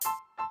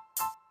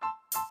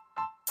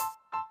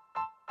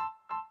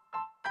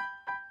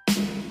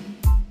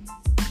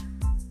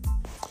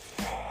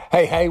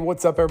Hey,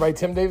 what's up, everybody?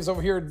 Tim Davis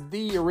over here,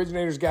 the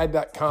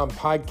originatorsguide.com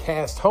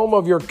podcast, home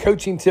of your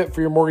coaching tip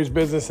for your mortgage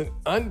business in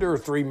under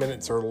 3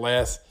 minutes or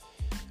less.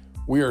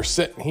 We are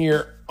sitting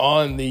here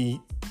on the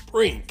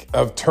brink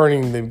of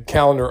turning the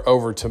calendar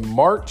over to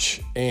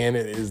March, and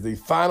it is the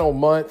final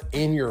month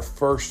in your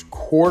first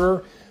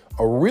quarter.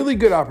 A really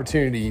good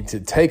opportunity to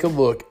take a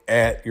look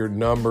at your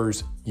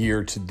numbers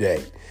year to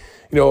date.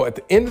 You know, at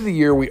the end of the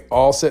year, we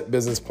all set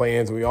business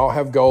plans. We all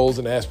have goals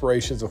and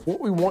aspirations of what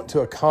we want to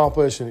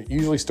accomplish. And it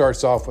usually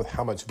starts off with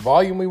how much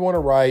volume we want to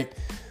write.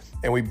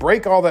 And we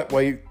break all that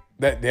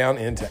down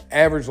into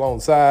average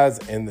loan size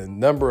and the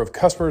number of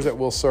customers that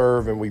we'll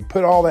serve. And we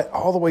put all that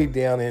all the way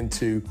down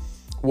into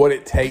what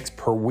it takes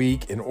per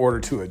week in order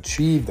to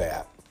achieve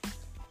that.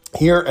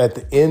 Here at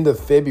the end of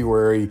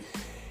February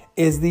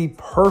is the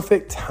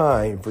perfect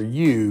time for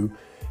you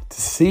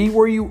to see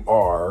where you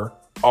are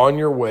on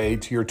your way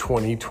to your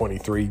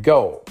 2023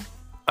 goal.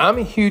 I'm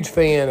a huge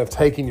fan of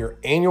taking your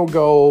annual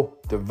goal,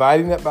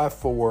 dividing that by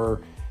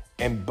 4,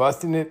 and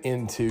busting it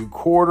into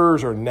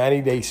quarters or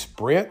 90-day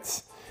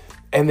sprints,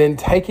 and then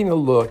taking a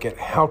look at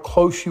how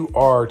close you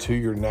are to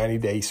your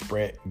 90-day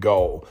sprint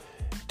goal.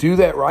 Do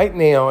that right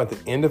now at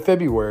the end of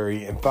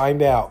February and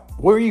find out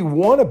where you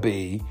want to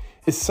be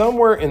is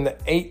somewhere in the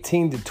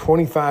 18 to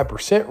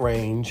 25%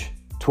 range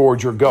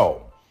towards your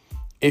goal.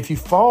 If you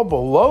fall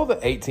below the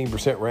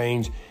 18%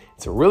 range,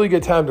 it's a really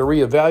good time to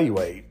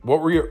reevaluate.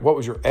 What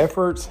was your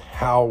efforts?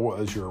 How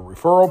was your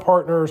referral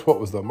partners? What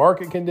was the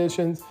market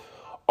conditions?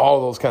 All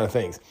of those kind of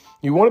things.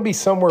 You want to be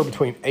somewhere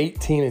between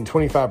 18 and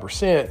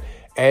 25%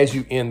 as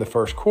you end the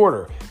first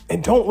quarter.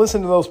 And don't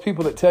listen to those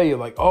people that tell you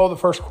like, oh, the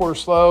first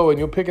quarter's slow and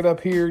you'll pick it up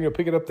here and you'll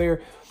pick it up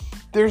there.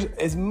 There's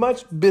as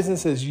much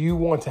business as you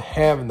want to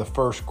have in the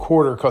first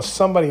quarter because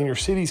somebody in your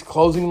city's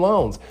closing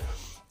loans.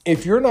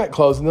 If you're not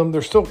closing them,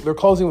 they're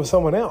closing with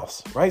someone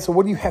else, right? So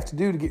what do you have to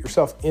do to get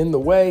yourself in the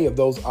way of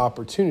those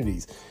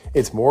opportunities?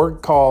 It's more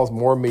calls,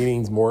 more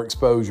meetings, more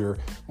exposure,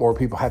 more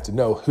people have to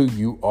know who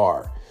you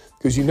are.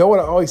 Because you know what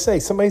I always say,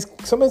 somebody's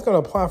going to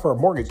apply for a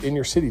mortgage in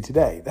your city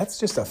today. That's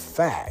just a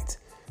fact.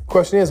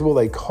 Question is, will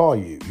they call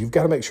you? You've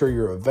got to make sure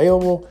you're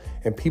available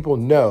and people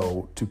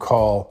know to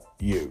call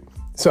you.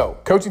 So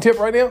coaching tip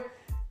right now,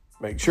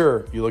 make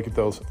sure you look at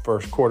those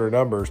first quarter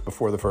numbers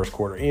before the first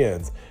quarter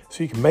ends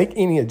so you can make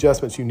any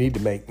adjustments you need to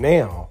make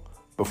now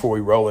before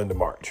we roll into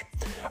March.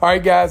 All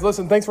right, guys,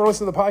 listen, thanks for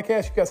listening to the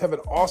podcast. You guys have an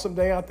awesome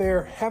day out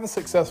there. Have a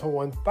successful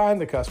one. Find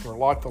the customer,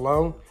 lock the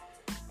loan.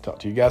 Talk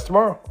to you guys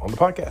tomorrow on the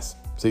podcast.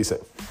 See you soon.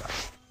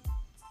 Bye.